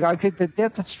of the synagogues,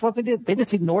 that's what they did. They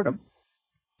just ignored him.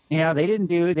 They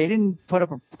didn't put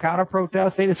up a counter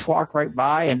protest. They just walked right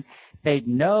by and paid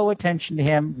no attention to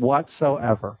him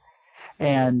whatsoever.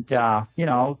 And, I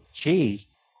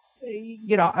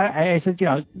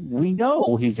said, we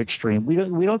know he's extreme. We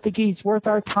don't think he's worth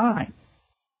our time.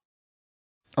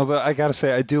 Although I gotta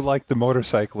say, I do like the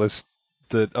motorcyclists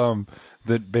that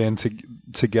band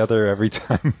together every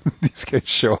time these guys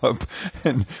show up,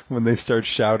 and when they start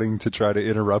shouting to try to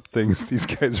interrupt things, these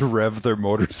guys rev their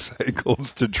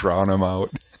motorcycles to drown them out.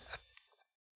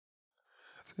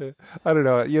 I don't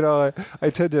know. I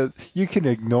tend to. You can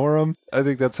ignore them. I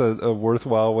think that's a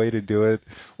worthwhile way to do it.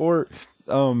 Or,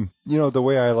 the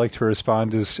way I like to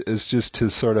respond is just to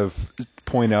sort of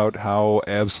point out how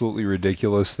absolutely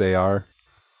ridiculous they are.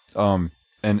 And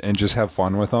just have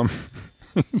fun with them.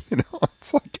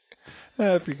 It's like,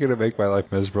 if you're gonna make my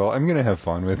life miserable, I'm gonna have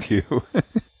fun with you.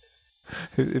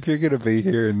 If you're gonna be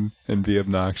here and be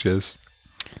obnoxious,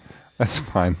 that's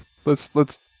fine. Let's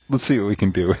see what we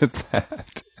can do with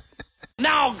that.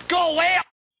 Now go away!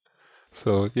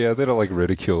 So yeah, they don't like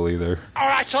ridicule either. Or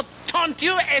I shall taunt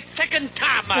you a second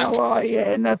time.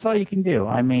 And that's all you can do.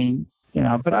 I mean,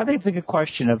 but I think it's a good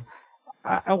question of.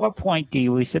 At what point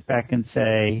do we sit back and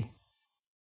say,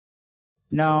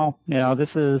 no,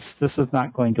 this is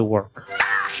not going to work?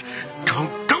 Don't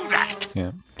do that!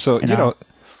 Yeah. So, I don't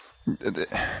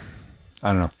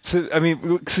know. So, I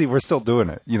mean, see, we're still doing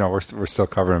it. We're still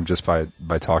covering them just by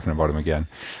talking about them again.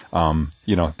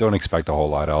 Don't expect a whole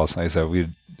lot else. Like I said,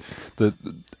 I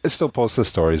still post the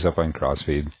stories up on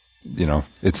CrossFeed.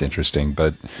 It's interesting,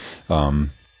 but,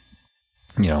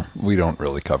 we don't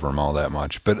really cover them all that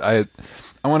much. But I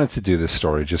wanted to do this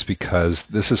story just because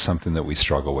this is something that we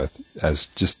struggle with as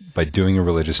just by doing a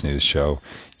religious news show.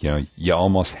 You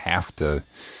almost have to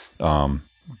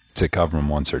cover them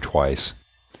once or twice.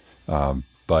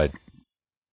 But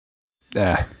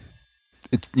been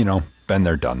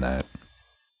there, done that.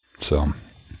 So,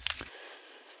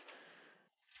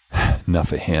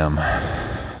 enough of him.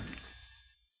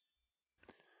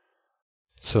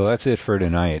 So that's it for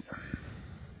tonight.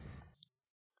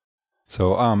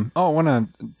 So, I want to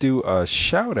do a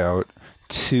shout out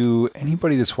to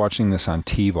anybody that's watching this on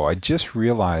TiVo. I just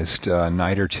realized a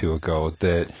night or two ago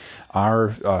that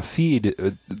our feed,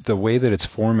 the way that it's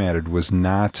formatted, was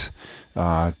not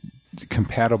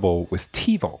compatible with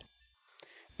TiVo.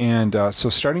 And so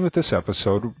starting with this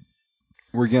episode,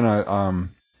 we're going to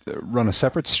run a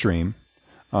separate stream.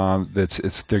 They're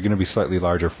going to be slightly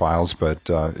larger files, but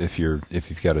if you've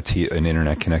got an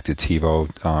internet connected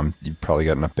TiVo, you've probably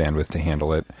got enough bandwidth to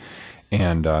handle it,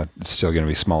 and it's still going to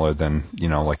be smaller than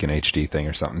like an HD thing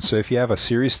or something. So if you have a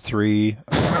Series 3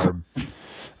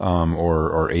 or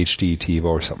HD TiVo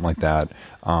or something like that,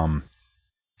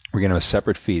 we're going to have a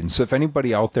separate feed. And so if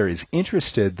anybody out there is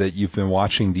interested that you've been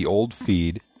watching the old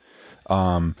feed,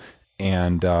 and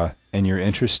you're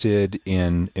interested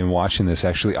in watching this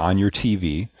actually on your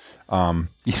TV,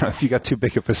 if you got too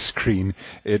big of a screen,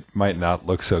 it might not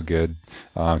look so good,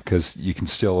 because you can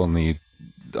still only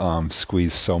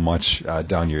squeeze so much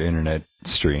down your internet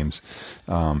streams,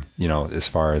 as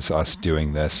far as us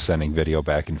doing this, sending video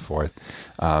back and forth.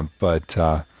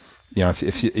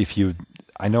 If you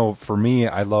I know for me,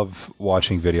 I love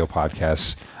watching video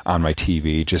podcasts on my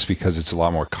TV just because it's a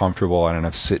lot more comfortable. I don't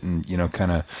have to sit and,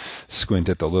 kind of squint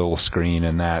at the little screen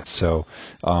and that. So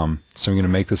I'm going to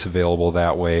make this available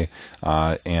that way.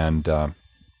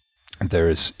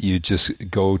 You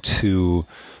just go to,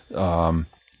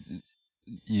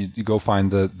 you go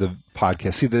find the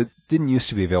podcast. See, that didn't used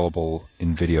to be available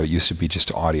in video. It used to be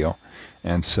just audio.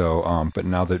 And so, but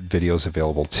now that video is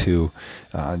available too,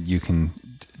 you can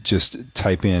just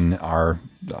type in our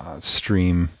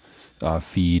stream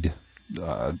feed,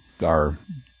 our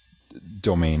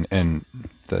domain, and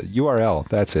the URL.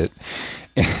 That's it.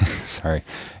 Sorry,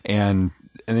 and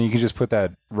then you can just put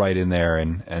that right in there,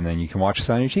 and then you can watch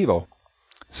us on your TiVo.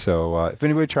 So if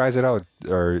anybody tries it out,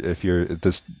 or if you're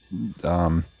this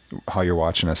how you're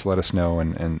watching us, let us know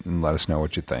and let us know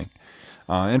what you think.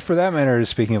 And for that matter,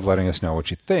 speaking of letting us know what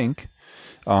you think,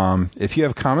 if you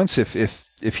have comments, if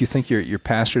you think your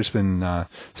pastor's been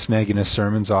snagging his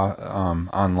sermons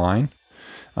online,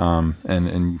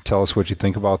 and tell us what you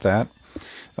think about that,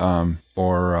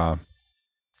 or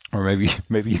maybe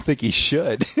you think he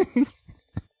should.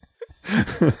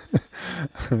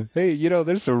 Hey,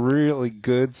 there's some really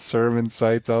good sermon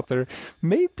sites out there.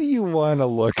 Maybe you want to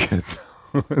look at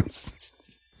those.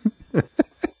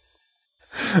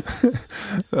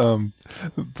 Let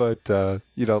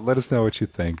us know what you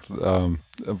think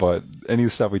about any of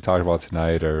the stuff we talked about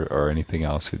tonight, or anything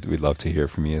else. We'd love to hear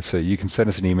from you. So you can send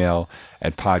us an email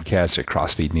at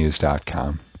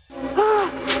podcast@crossfeednews.com.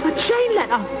 A chain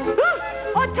letter!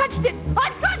 I touched it!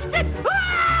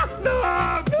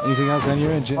 No! Anything else on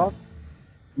your end, Jim? Well,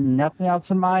 nothing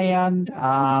else on my end.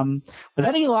 With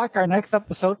any luck, our next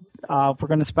episode, we're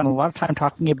going to spend a lot of time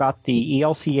talking about the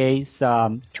ELCA's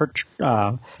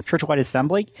churchwide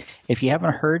assembly. If you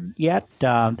haven't heard yet,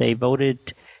 they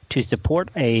voted to support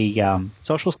a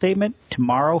social statement.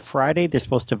 Tomorrow, Friday, they're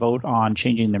supposed to vote on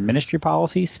changing their ministry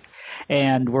policies.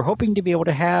 And we're hoping to be able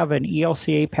to have an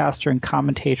ELCA pastor and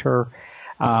commentator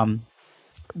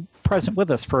present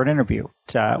with us for an interview.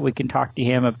 We can talk to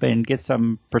him and get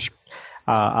some of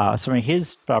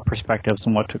his perspectives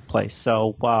on what took place.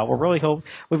 So we're really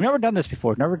we've never done this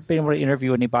before. We've never been able to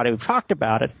interview anybody. We've talked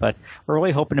about it, but we're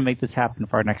really hoping to make this happen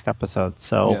for our next episode.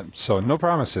 So no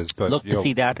promises, but look to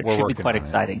see that. It should be quite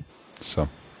exciting. So, all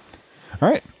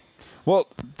right. Well,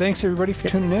 thanks everybody for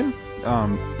tuning in.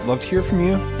 Love to hear from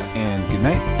you, and good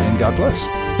night, and God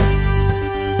bless.